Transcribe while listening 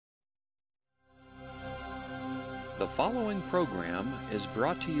The following program is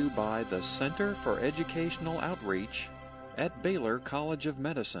brought to you by the Center for Educational Outreach at Baylor College of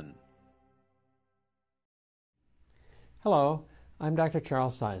Medicine. Hello, I'm Dr.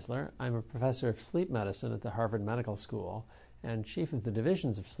 Charles Czeisler. I'm a professor of sleep medicine at the Harvard Medical School and chief of the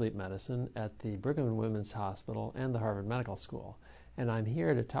divisions of sleep medicine at the Brigham and Women's Hospital and the Harvard Medical School. And I'm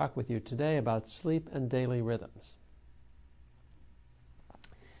here to talk with you today about sleep and daily rhythms.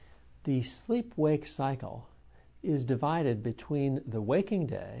 The sleep-wake cycle is divided between the waking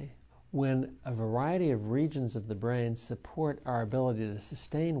day, when a variety of regions of the brain support our ability to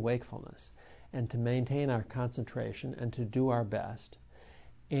sustain wakefulness and to maintain our concentration and to do our best,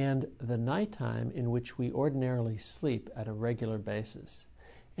 and the nighttime in which we ordinarily sleep at a regular basis.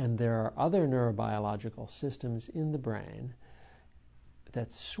 And there are other neurobiological systems in the brain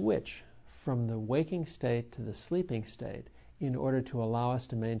that switch from the waking state to the sleeping state in order to allow us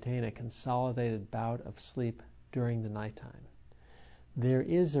to maintain a consolidated bout of sleep during the nighttime. There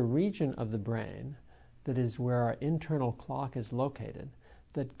is a region of the brain that is where our internal clock is located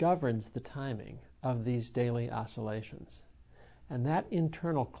that governs the timing of these daily oscillations. And that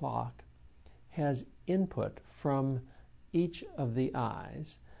internal clock has input from each of the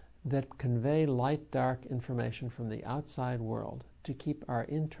eyes that convey light-dark information from the outside world to keep our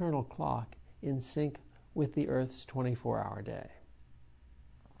internal clock in sync with the Earth's 24-hour day.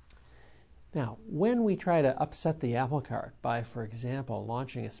 Now, when we try to upset the apple cart by, for example,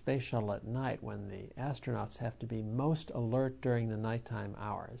 launching a space shuttle at night when the astronauts have to be most alert during the nighttime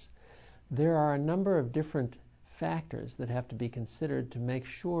hours, there are a number of different factors that have to be considered to make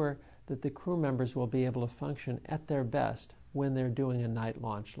sure that the crew members will be able to function at their best when they're doing a night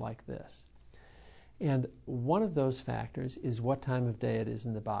launch like this. And one of those factors is what time of day it is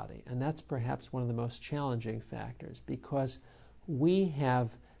in the body. And that's perhaps one of the most challenging factors because we have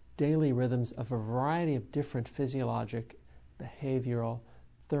daily rhythms of a variety of different physiologic, behavioral,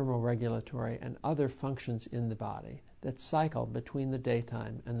 thermoregulatory, and other functions in the body that cycle between the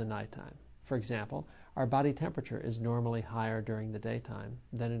daytime and the nighttime. For example, our body temperature is normally higher during the daytime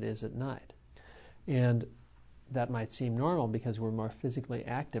than it is at night. And that might seem normal because we're more physically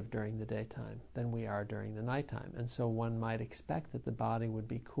active during the daytime than we are during the nighttime. And so one might expect that the body would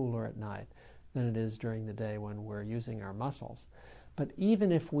be cooler at night than it is during the day when we're using our muscles. But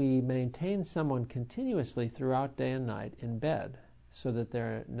even if we maintain someone continuously throughout day and night in bed so that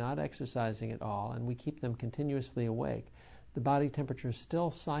they're not exercising at all and we keep them continuously awake, the body temperature still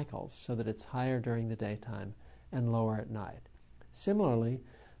cycles so that it's higher during the daytime and lower at night. Similarly,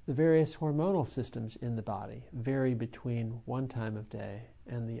 the various hormonal systems in the body vary between one time of day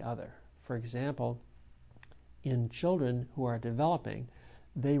and the other. For example, in children who are developing,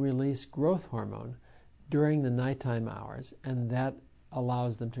 they release growth hormone during the nighttime hours, and that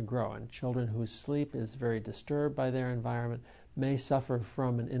allows them to grow. And children whose sleep is very disturbed by their environment may suffer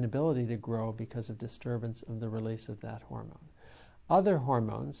from an inability to grow because of disturbance of the release of that hormone. Other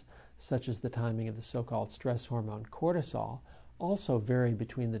hormones, such as the timing of the so-called stress hormone cortisol, also vary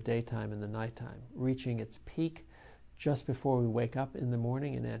between the daytime and the nighttime, reaching its peak just before we wake up in the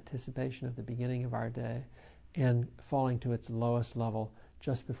morning in anticipation of the beginning of our day, and falling to its lowest level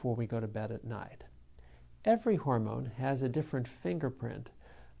just before we go to bed at night. Every hormone has a different fingerprint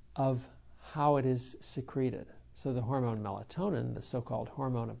of how it is secreted. So the hormone melatonin, the so-called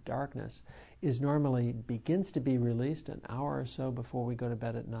hormone of darkness, normally begins to be released an hour or so before we go to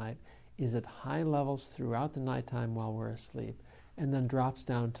bed at night, is at high levels throughout the nighttime while we're asleep, and then drops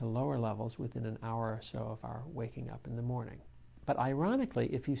down to lower levels within an hour or so of our waking up in the morning. But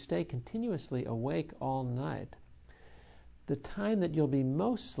ironically, if you stay continuously awake all night, the time that you'll be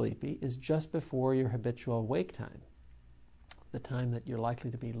most sleepy is just before your habitual wake time. The time that you're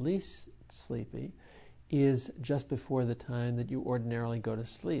likely to be least sleepy is just before the time that you ordinarily go to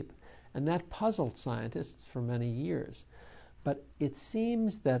sleep. And that puzzled scientists for many years. But it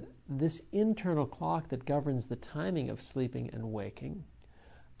seems that this internal clock that governs the timing of sleeping and waking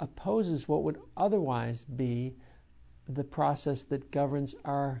opposes what would otherwise be the process that governs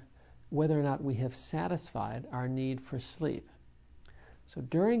whether or not we have satisfied our need for sleep. So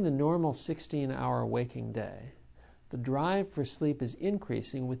during the normal 16-hour waking day, the drive for sleep is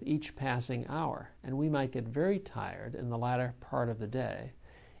increasing with each passing hour, and we might get very tired in the latter part of the day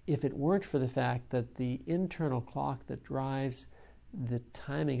if it weren't for the fact that the internal clock that drives the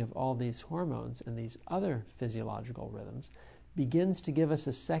timing of all these hormones and these other physiological rhythms begins to give us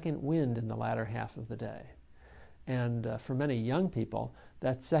a second wind in the latter half of the day. And for many young people,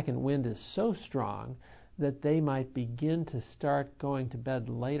 that second wind is so strong that they might begin to start going to bed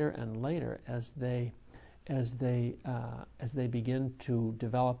later and later as they begin to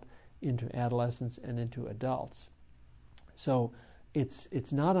develop into adolescents and into adults. So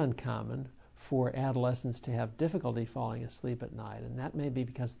it's not uncommon for adolescents to have difficulty falling asleep at night, and that may be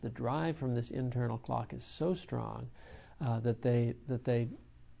because the drive from this internal clock is so strong that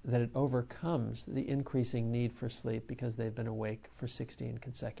it overcomes the increasing need for sleep because they've been awake for 16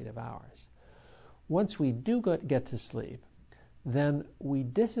 consecutive hours. Once we do get to sleep, then we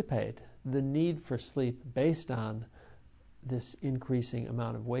dissipate the need for sleep based on this increasing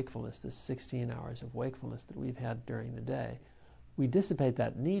amount of wakefulness, this 16 hours of wakefulness that we've had during the day. We dissipate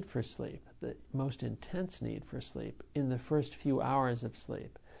that need for sleep, the most intense need for sleep, in the first few hours of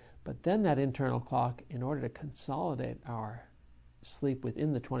sleep. But then that internal clock, in order to consolidate our sleep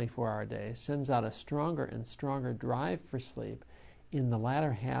within the 24-hour day, sends out a stronger and stronger drive for sleep in the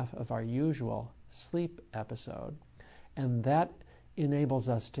latter half of our usual sleep episode, and that enables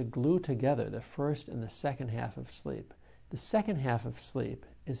us to glue together the first and the second half of sleep. The second half of sleep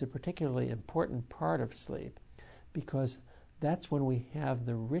is a particularly important part of sleep because that's when we have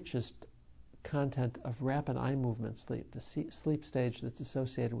the richest content of rapid eye movement sleep, the sleep stage that's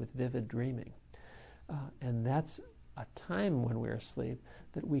associated with vivid dreaming. And that's a time when we're asleep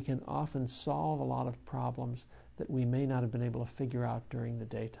that we can often solve a lot of problems that we may not have been able to figure out during the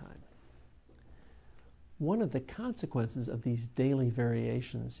daytime. One of the consequences of these daily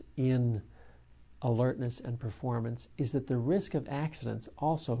variations in alertness and performance is that the risk of accidents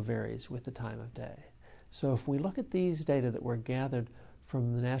also varies with the time of day. So if we look at these data that were gathered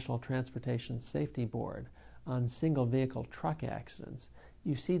from the National Transportation Safety Board on single vehicle truck accidents,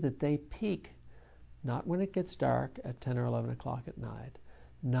 you see that they peak not when it gets dark at 10 or 11 o'clock at night,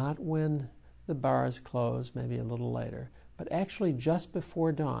 not when the bars close, maybe a little later, but actually just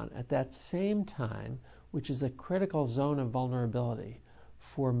before dawn, at that same time, which is a critical zone of vulnerability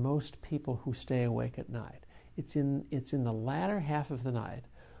for most people who stay awake at night. It's in the latter half of the night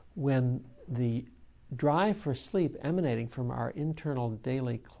when the drive for sleep emanating from our internal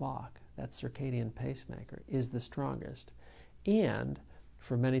daily clock, that circadian pacemaker, is the strongest. And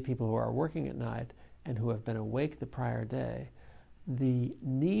for many people who are working at night and who have been awake the prior day, the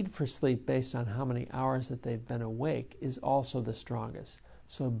need for sleep based on how many hours that they've been awake is also the strongest.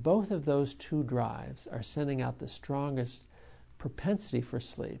 So both of those two drives are sending out the strongest propensity for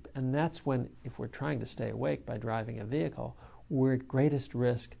sleep, and that's when, if we're trying to stay awake by driving a vehicle, we're at greatest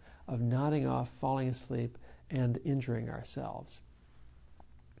risk of nodding off, falling asleep, and injuring ourselves.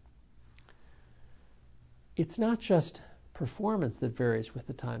 It's not just performance that varies with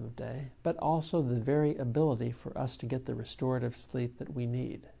the time of day, but also the very ability for us to get the restorative sleep that we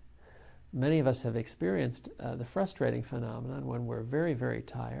need. Many of us have experienced the frustrating phenomenon when we're very, very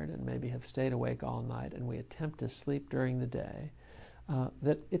tired and maybe have stayed awake all night and we attempt to sleep during the day,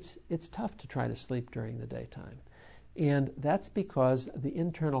 that it's tough to try to sleep during the daytime. And that's because the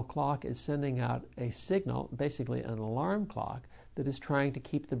internal clock is sending out a signal, basically an alarm clock, that is trying to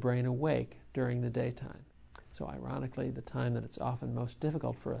keep the brain awake during the daytime. So ironically, the time that it's often most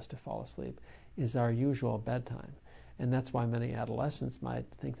difficult for us to fall asleep is our usual bedtime. And that's why many adolescents might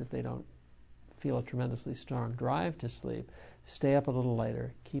think that they don't feel a tremendously strong drive to sleep, stay up a little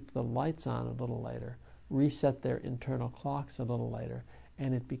later, keep the lights on a little later, reset their internal clocks a little later,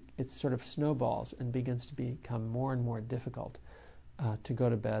 and it sort of snowballs and begins to become more and more difficult to go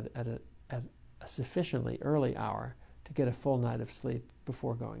to bed at a sufficiently early hour to get a full night of sleep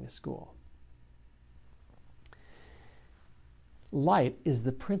before going to school. Light is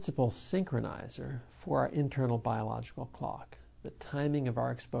the principal synchronizer for our internal biological clock, the timing of our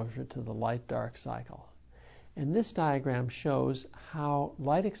exposure to the light-dark cycle. And this diagram shows how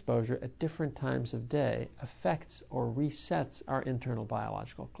light exposure at different times of day affects or resets our internal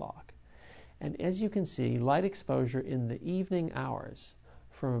biological clock. And as you can see, light exposure in the evening hours,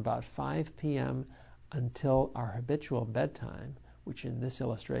 from about 5 p.m. until our habitual bedtime, which in this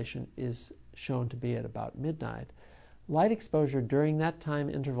illustration is shown to be at about midnight, light exposure during that time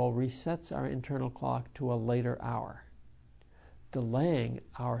interval resets our internal clock to a later hour, delaying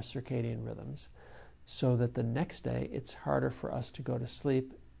our circadian rhythms so that the next day it's harder for us to go to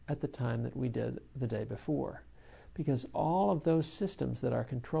sleep at the time that we did the day before. Because all of those systems that are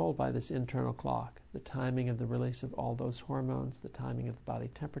controlled by this internal clock, the timing of the release of all those hormones, the timing of the body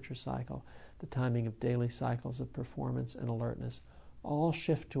temperature cycle, the timing of daily cycles of performance and alertness, all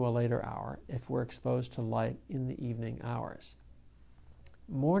shift to a later hour if we're exposed to light in the evening hours.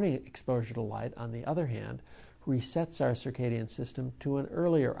 Morning exposure to light, on the other hand, resets our circadian system to an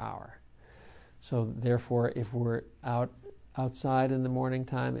earlier hour. So therefore, if we're outside in the morning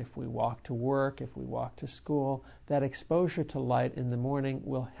time, if we walk to work, if we walk to school, that exposure to light in the morning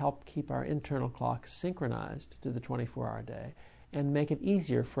will help keep our internal clock synchronized to the 24-hour day and make it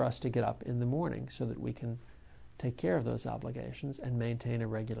easier for us to get up in the morning so that we can take care of those obligations and maintain a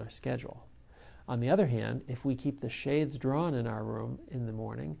regular schedule. On the other hand, if we keep the shades drawn in our room in the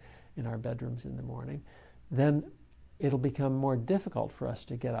morning, in our bedrooms in the morning, then it'll become more difficult for us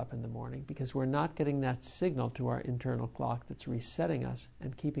to get up in the morning because we're not getting that signal to our internal clock that's resetting us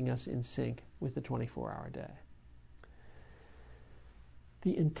and keeping us in sync with the 24-hour day.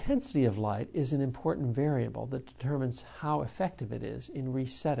 The intensity of light is an important variable that determines how effective it is in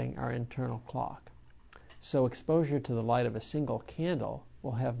resetting our internal clock. So exposure to the light of a single candle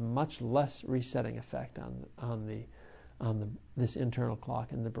will have much less resetting effect on this internal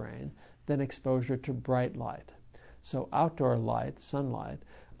clock in the brain than exposure to bright light. So outdoor light, sunlight,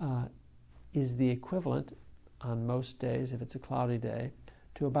 is the equivalent on most days, if it's a cloudy day,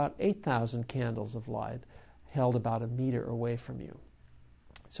 to about 8,000 candles of light held about a meter away from you.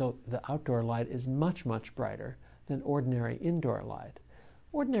 So the outdoor light is much, much brighter than ordinary indoor light.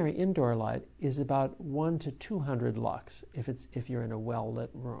 Ordinary indoor light is about 1 to 200 lux if you're in a well-lit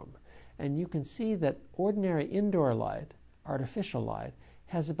room. And you can see that ordinary indoor light, artificial light,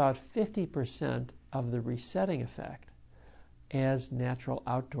 has about 50% of the resetting effect as natural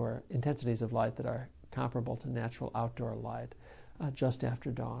outdoor intensities of light that are comparable to natural outdoor light just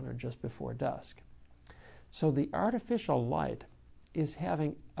after dawn or just before dusk. So the artificial light is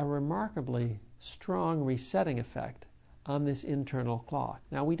having a remarkably strong resetting effect on this internal clock.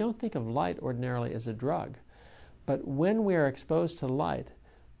 Now, we don't think of light ordinarily as a drug, but when we are exposed to light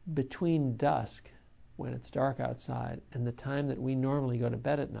between dusk, when it's dark outside, and the time that we normally go to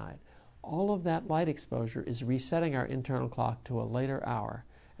bed at night, all of that light exposure is resetting our internal clock to a later hour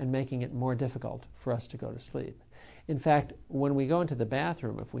and making it more difficult for us to go to sleep. In fact, when we go into the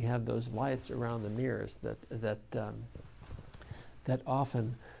bathroom, if we have those lights around the mirrors that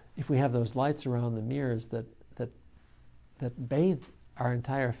often, if we have those lights around the mirrors that bathe our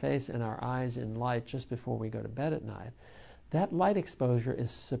entire face and our eyes in light just before we go to bed at night, that light exposure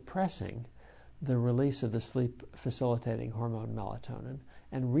is suppressing the release of the sleep-facilitating hormone melatonin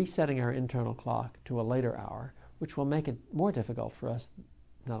and resetting our internal clock to a later hour, which will make it more difficult for us,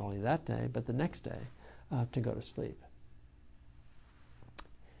 not only that day, but the next day, to go to sleep.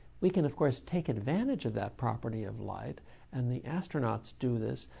 We can, of course, take advantage of that property of light, and the astronauts do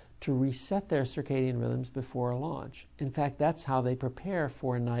this to reset their circadian rhythms before launch. In fact, that's how they prepare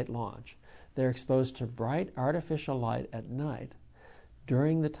for a night launch. They're exposed to bright artificial light at night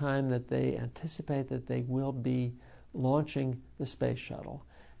during the time that they anticipate that they will be launching the space shuttle.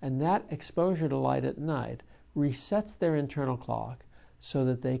 And that exposure to light at night resets their internal clock so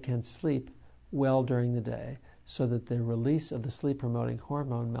that they can sleep well during the day, so that the release of the sleep-promoting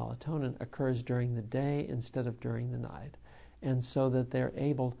hormone melatonin occurs during the day instead of during the night, and so that they're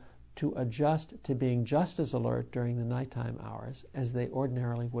able to adjust to being just as alert during the nighttime hours as they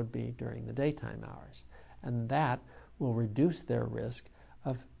ordinarily would be during the daytime hours. And that will reduce their risk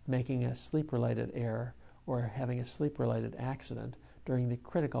of making a sleep-related error or having a sleep-related accident during the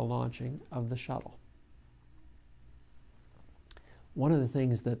critical launching of the shuttle. One of the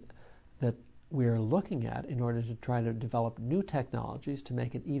things that we're looking at in order to try to develop new technologies to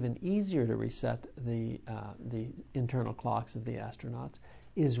make it even easier to reset the internal clocks of the astronauts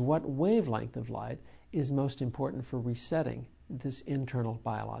is what wavelength of light is most important for resetting this internal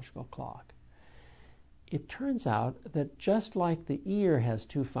biological clock. It turns out that just like the ear has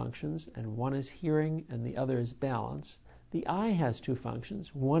two functions, and one is hearing and the other is balance, the eye has two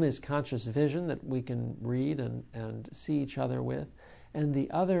functions. One is conscious vision that we can read and see each other with, and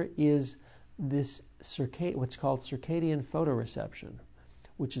the other is this what's called circadian photoreception,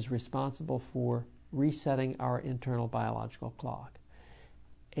 which is responsible for resetting our internal biological clock.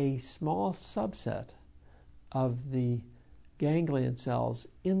 A small subset of the ganglion cells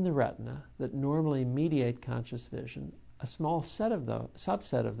in the retina that normally mediate conscious vision, a small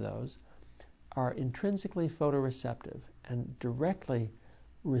subset of those are intrinsically photoreceptive and directly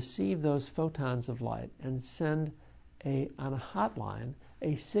receive those photons of light and send on a hotline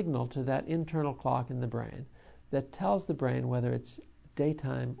a signal to that internal clock in the brain that tells the brain whether it's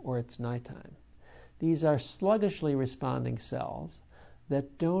daytime or it's nighttime. These are sluggishly responding cells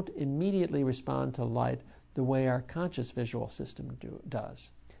that don't immediately respond to light the way our conscious visual system does.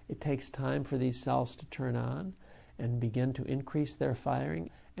 It takes time for these cells to turn on and begin to increase their firing,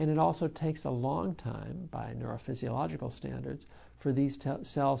 and it also takes a long time, by neurophysiological standards, for these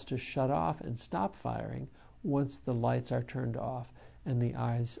cells to shut off and stop firing once the lights are turned off and the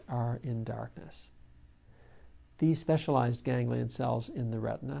eyes are in darkness. These specialized ganglion cells in the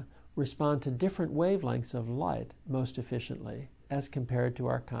retina respond to different wavelengths of light most efficiently as compared to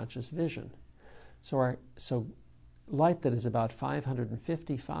our conscious vision. So light that is about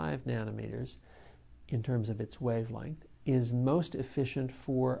 555 nanometers in terms of its wavelength, is most efficient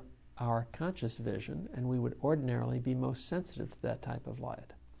for our conscious vision, and we would ordinarily be most sensitive to that type of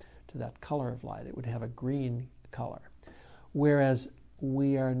light, to that color of light. It would have a green color. Whereas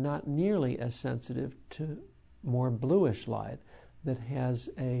we are not nearly as sensitive to more bluish light that has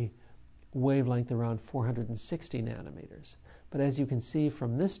a wavelength around 460 nanometers. But as you can see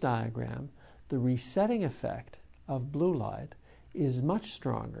from this diagram, the resetting effect of blue light is much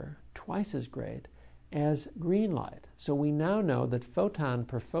stronger, twice as great, as green light. So we now know that photon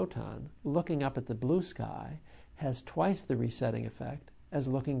per photon, looking up at the blue sky, has twice the resetting effect as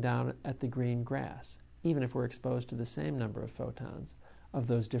looking down at the green grass, even if we're exposed to the same number of photons of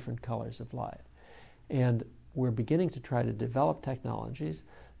those different colors of light. And we're beginning to try to develop technologies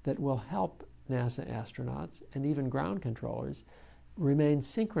that will help NASA astronauts and even ground controllers remain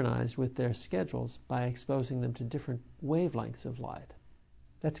synchronized with their schedules by exposing them to different wavelengths of light.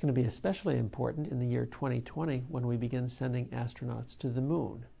 That's going to be especially important in the year 2020 when we begin sending astronauts to the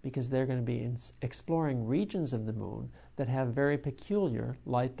moon, because they're going to be exploring regions of the moon that have very peculiar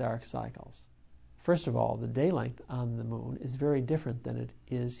light-dark cycles. First of all, the day length on the moon is very different than it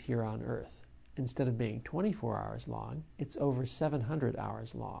is here on Earth. Instead of being 24 hours long, it's over 700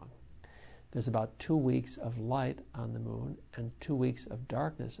 hours long. There's about 2 weeks of light on the moon and 2 weeks of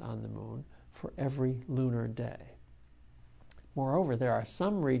darkness on the moon for every lunar day. Moreover, there are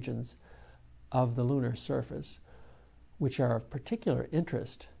some regions of the lunar surface which are of particular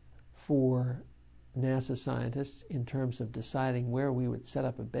interest for NASA scientists in terms of deciding where we would set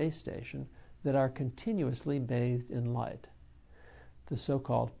up a base station that are continuously bathed in light, the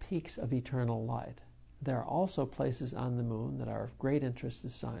so-called peaks of eternal light. There are also places on the moon that are of great interest to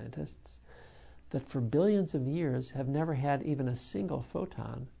scientists that for billions of years have never had even a single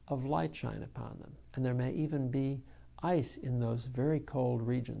photon of light shine upon them, and there may even be ice in those very cold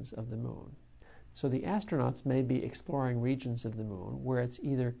regions of the moon. So the astronauts may be exploring regions of the moon where it's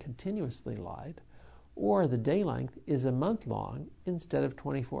either continuously light or the day length is a month long instead of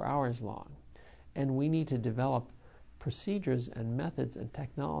 24 hours long. And we need to develop procedures and methods and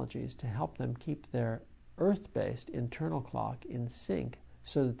technologies to help them keep their Earth-based internal clock in sync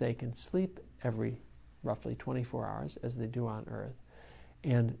so that they can sleep every roughly 24 hours as they do on Earth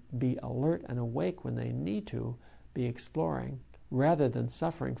and be alert and awake when they need to be exploring, rather than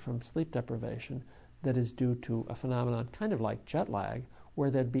suffering from sleep deprivation that is due to a phenomenon kind of like jet lag, where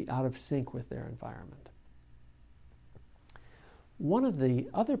they'd be out of sync with their environment. One of the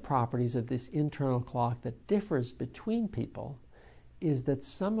other properties of this internal clock that differs between people is that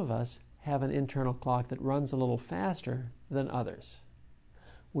some of us have an internal clock that runs a little faster than others.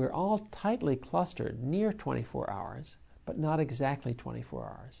 We're all tightly clustered near 24 hours, but not exactly 24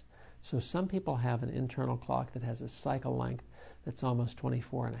 hours. So some people have an internal clock that has a cycle length that's almost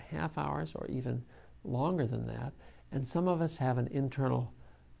 24 and a half hours, or even longer than that, and some of us have an internal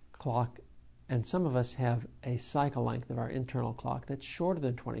clock, and some of us have a cycle length of our internal clock that's shorter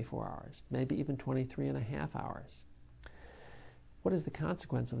than 24 hours, maybe even 23 and a half hours. What is the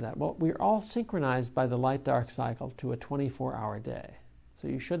consequence of that? Well, we're all synchronized by the light-dark cycle to a 24-hour day. So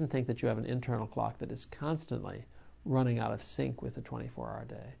you shouldn't think that you have an internal clock that is constantly running out of sync with a 24-hour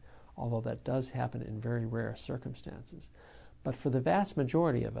day, although that does happen in very rare circumstances. But for the vast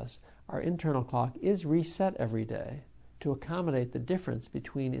majority of us, our internal clock is reset every day to accommodate the difference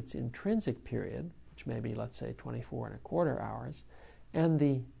between its intrinsic period, which may be, let's say, 24 and a quarter hours, and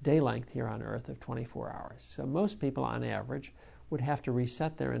the day length here on Earth of 24 hours. So most people, on average, would have to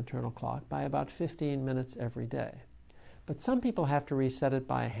reset their internal clock by about 15 minutes every day. But some people have to reset it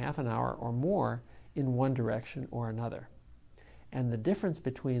by a half an hour or more in one direction or another. And the difference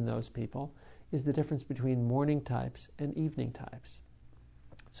between those people is the difference between morning types and evening types.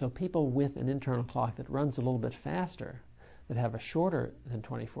 So people with an internal clock that runs a little bit faster, that have a shorter than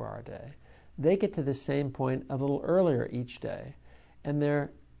 24-hour day, they get to the same point a little earlier each day, and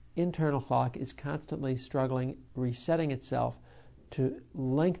their internal clock is constantly struggling, resetting itself to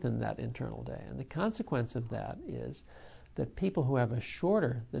lengthen that internal day. And the consequence of that is that people who have a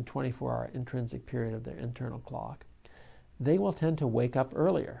shorter than 24-hour intrinsic period of their internal clock, they will tend to wake up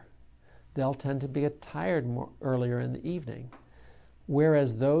earlier. They'll tend to get tired more earlier in the evening.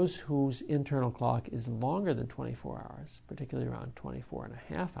 Whereas those whose internal clock is longer than 24 hours, particularly around 24 and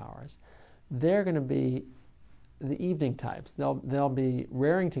a half hours, they're going to be the evening types. They'll be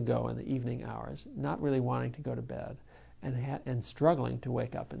raring to go in the evening hours, not really wanting to go to bed, and struggling to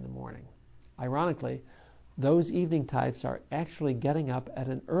wake up in the morning. Ironically, those evening types are actually getting up at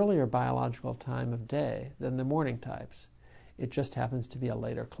an earlier biological time of day than the morning types. It just happens to be a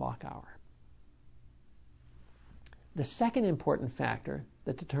later clock hour. The second important factor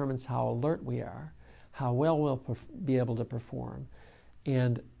that determines how alert we are, how well we'll be able to perform,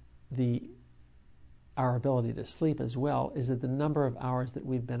 and our ability to sleep as well, is at the number of hours that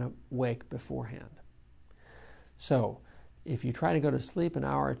we've been awake beforehand. So, if you try to go to sleep an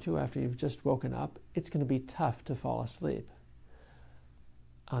hour or two after you've just woken up, it's going to be tough to fall asleep.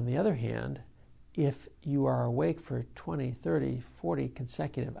 On the other hand, if you are awake for 20, 30, 40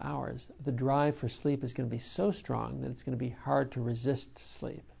 consecutive hours, the drive for sleep is going to be so strong that it's going to be hard to resist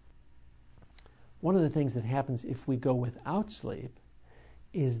sleep. One of the things that happens if we go without sleep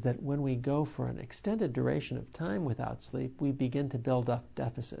is that when we go for an extended duration of time without sleep, we begin to build up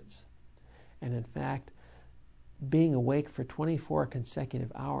deficits. And in fact, being awake for 24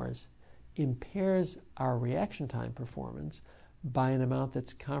 consecutive hours impairs our reaction time performance by an amount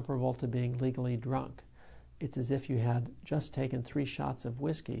that's comparable to being legally drunk. It's as if you had just taken 3 shots of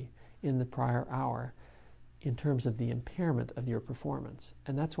whiskey in the prior hour in terms of the impairment of your performance.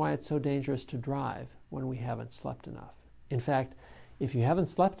 And that's why it's so dangerous to drive when we haven't slept enough. In fact, if you haven't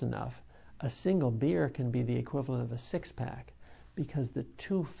slept enough, a single beer can be the equivalent of a 6-pack, because the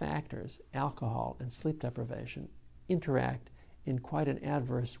 2 factors, alcohol and sleep deprivation, interact in quite an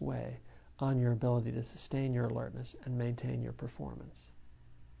adverse way on your ability to sustain your alertness and maintain your performance.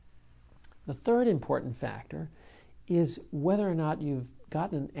 The third important factor is whether or not you've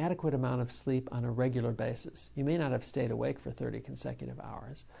gotten an adequate amount of sleep on a regular basis. You may not have stayed awake for 30 consecutive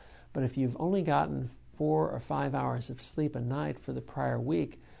hours, but if you've only gotten 4 or 5 hours of sleep a night for the prior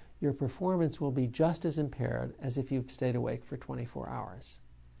week, your performance will be just as impaired as if you've stayed awake for 24 hours.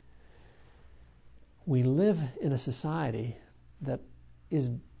 We live in a society that is,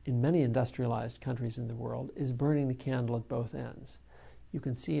 in many industrialized countries in the world, is burning the candle at both ends. You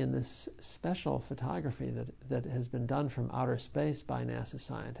can see in this special photography that has been done from outer space by NASA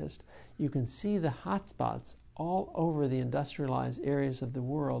scientists, you can see the hotspots all over the industrialized areas of the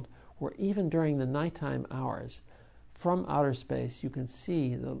world where even during the nighttime hours, from outer space, you can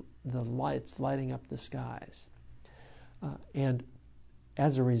see the lights lighting up the skies. And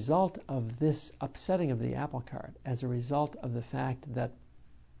as a result of this upsetting of the apple cart, as a result of the fact that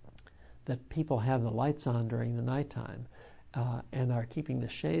people have the lights on during the nighttime and are keeping the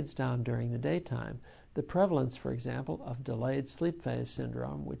shades down during the daytime, the prevalence, for example, of delayed sleep phase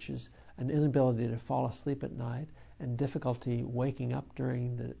syndrome, which is an inability to fall asleep at night and difficulty waking up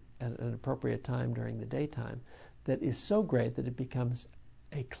at an appropriate time during the daytime, that is so great that it becomes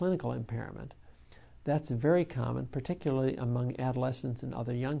a clinical impairment. That's very common, particularly among adolescents and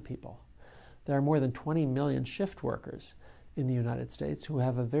other young people. There are more than 20 million shift workers in the United States who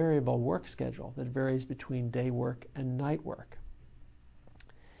have a variable work schedule that varies between day work and night work.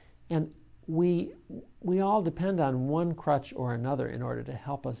 And we all depend on one crutch or another in order to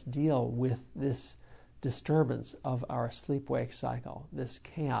help us deal with this disturbance of our sleep-wake cycle, this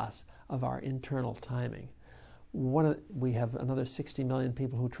chaos of our internal timing. We have another 60 million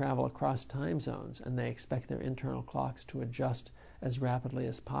people who travel across time zones, and they expect their internal clocks to adjust as rapidly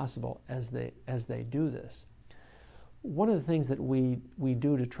as possible as they do this. One of the things that we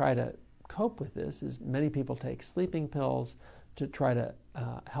do to try to cope with this is many people take sleeping pills to try to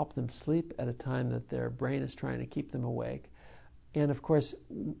help them sleep at a time that their brain is trying to keep them awake. And of course,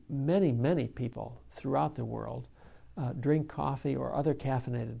 many people throughout the world drink coffee or other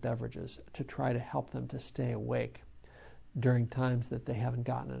caffeinated beverages to try to help them to stay awake during times that they haven't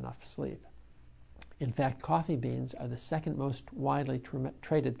gotten enough sleep. In fact, coffee beans are the second most widely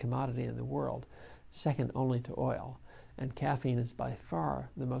traded commodity in the world, second only to oil, and caffeine is by far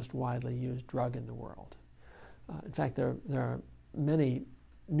the most widely used drug in the world. In fact, there are many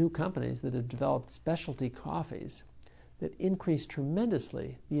new companies that have developed specialty coffees that increase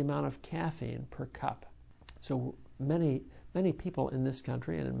tremendously the amount of caffeine per cup. So many people in this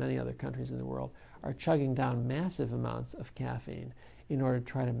country and in many other countries in the world are chugging down massive amounts of caffeine in order to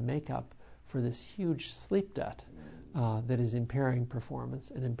try to make up for this huge sleep debt that is impairing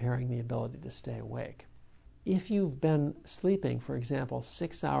performance and impairing the ability to stay awake. If you've been sleeping, for example,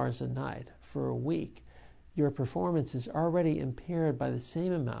 6 hours a night for a week, your performance is already impaired by the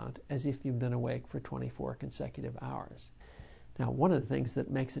same amount as if you've been awake for 24 consecutive hours. Now, one of the things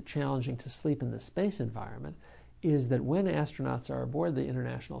that makes it challenging to sleep in the space environment is that when astronauts are aboard the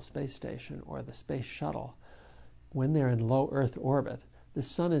International Space Station or the Space Shuttle, when they're in low Earth orbit, the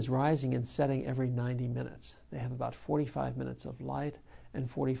sun is rising and setting every 90 minutes. They have about 45 minutes of light and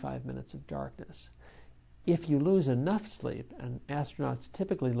 45 minutes of darkness. If you lose enough sleep, and astronauts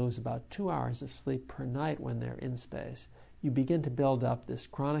typically lose about 2 hours of sleep per night when they're in space, you begin to build up this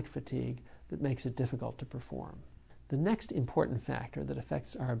chronic fatigue that makes it difficult to perform. The next important factor that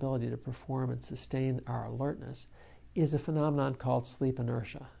affects our ability to perform and sustain our alertness is a phenomenon called sleep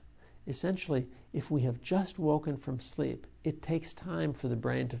inertia. Essentially, if we have just woken from sleep, it takes time for the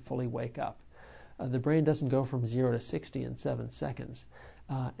brain to fully wake up. The brain doesn't go from 0 to 60 in 7 seconds.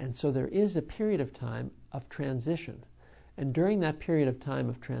 And so there is a period of time of transition. And during that period of time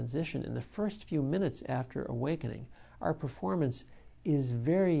of transition, in the first few minutes after awakening, our performance is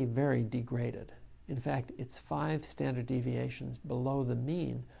very, very degraded. In fact, it's 5 standard deviations below the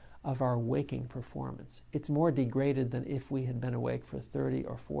mean of our waking performance. It's more degraded than if we had been awake for 30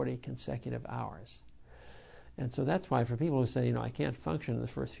 or 40 consecutive hours. And so that's why for people who say, I can't function in the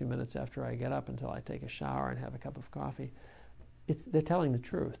first few minutes after I get up until I take a shower and have a cup of coffee, they're telling the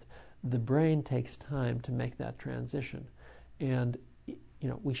truth. The brain takes time to make that transition. And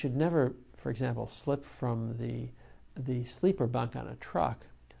we should never, for example, slip from the sleeper bunk on a truck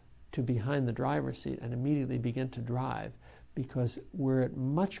to behind the driver's seat and immediately begin to drive, because we're at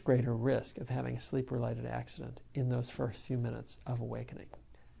much greater risk of having a sleep-related accident in those first few minutes of awakening.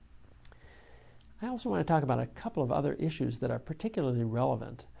 I also want to talk about a couple of other issues that are particularly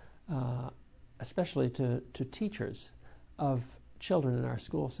relevant, especially to teachers of children in our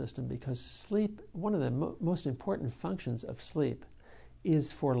school system, because sleep, one of the most important functions of sleep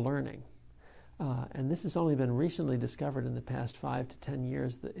is for learning. And this has only been recently discovered in the past 5 to 10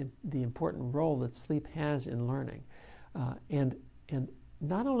 years, the important role that sleep has in learning. And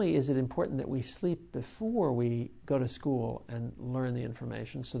not only is it important that we sleep before we go to school and learn the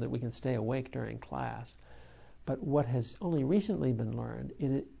information so that we can stay awake during class, but what has only recently been learned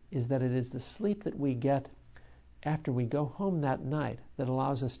is that it is the sleep that we get after we go home that night that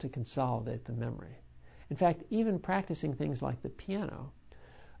allows us to consolidate the memory. In fact, even practicing things like the piano,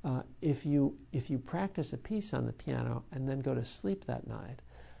 if you practice a piece on the piano and then go to sleep that night,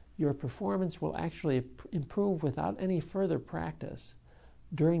 your performance will actually improve without any further practice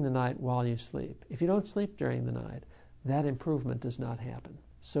during the night while you sleep. If you don't sleep during the night, that improvement does not happen.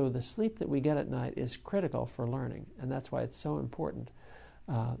 So the sleep that we get at night is critical for learning, and that's why it's so important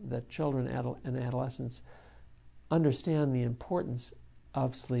that children and adolescents understand the importance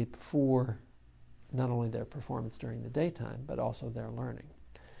of sleep for not only their performance during the daytime, but also their learning.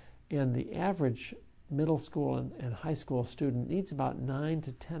 And the average middle school and high school student needs about 9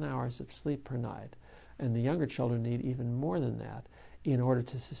 to 10 hours of sleep per night, and the younger children need even more than that in order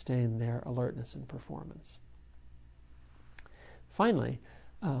to sustain their alertness and performance. Finally,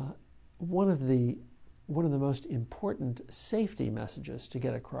 one of the most important safety messages to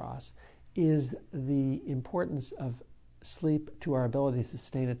get across is the importance of sleep to our ability to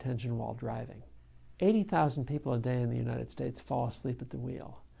sustain attention while driving. 80,000 people a day in the United States fall asleep at the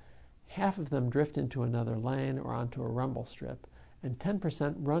wheel. Half of them drift into another lane or onto a rumble strip, and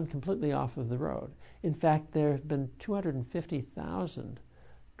 10% run completely off of the road. In fact, there have been 250,000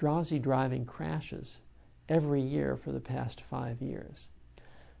 drowsy driving crashes every year for the past 5 years.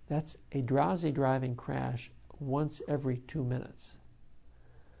 That's a drowsy driving crash once every 2 minutes.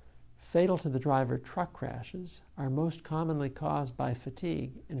 Fatal to the driver truck crashes are most commonly caused by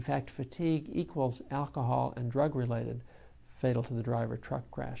fatigue. In fact, fatigue equals alcohol and drug-related fatal to the driver truck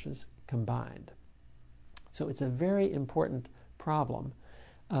crashes combined. So it's a very important problem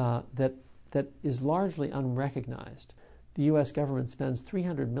that is largely unrecognized. The U.S. government spends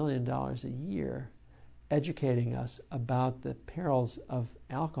 $300 million a year educating us about the perils of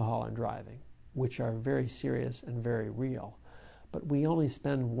alcohol in driving, which are very serious and very real. But we only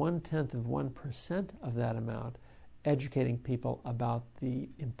spend 0.1% of that amount educating people about the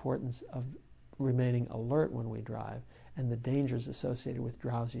importance of remaining alert when we drive and the dangers associated with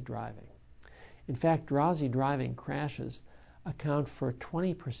drowsy driving. In fact, drowsy driving crashes account for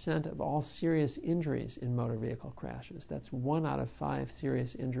 20% of all serious injuries in motor vehicle crashes. That's 1 out of 5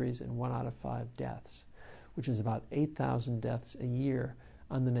 serious injuries and 1 out of 5 deaths, which is about 8,000 deaths a year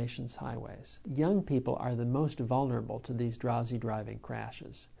on the nation's highways. Young people are the most vulnerable to these drowsy driving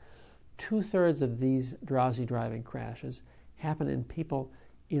crashes. 2/3 of these drowsy driving crashes happen in people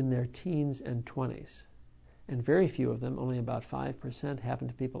in their teens and 20s. And very few of them, only about 5%, happen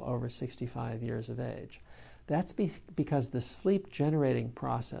to people over 65 years of age. That's because the sleep-generating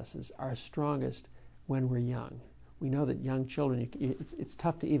processes are strongest when we're young. We know that young children, it's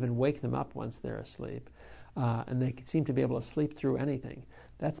tough to even wake them up once they're asleep, and they seem to be able to sleep through anything.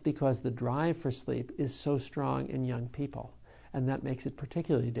 That's because the drive for sleep is so strong in young people, and that makes it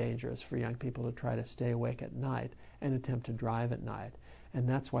particularly dangerous for young people to try to stay awake at night and attempt to drive at night. And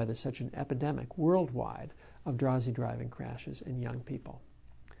that's why there's such an epidemic worldwide of drowsy driving crashes in young people.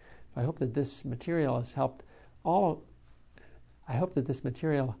 I hope that this material has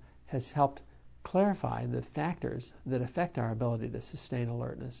helped clarify the factors that affect our ability to sustain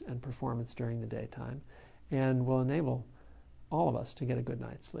alertness and performance during the daytime, and will enable all of us to get a good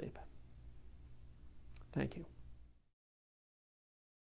night's sleep. Thank you.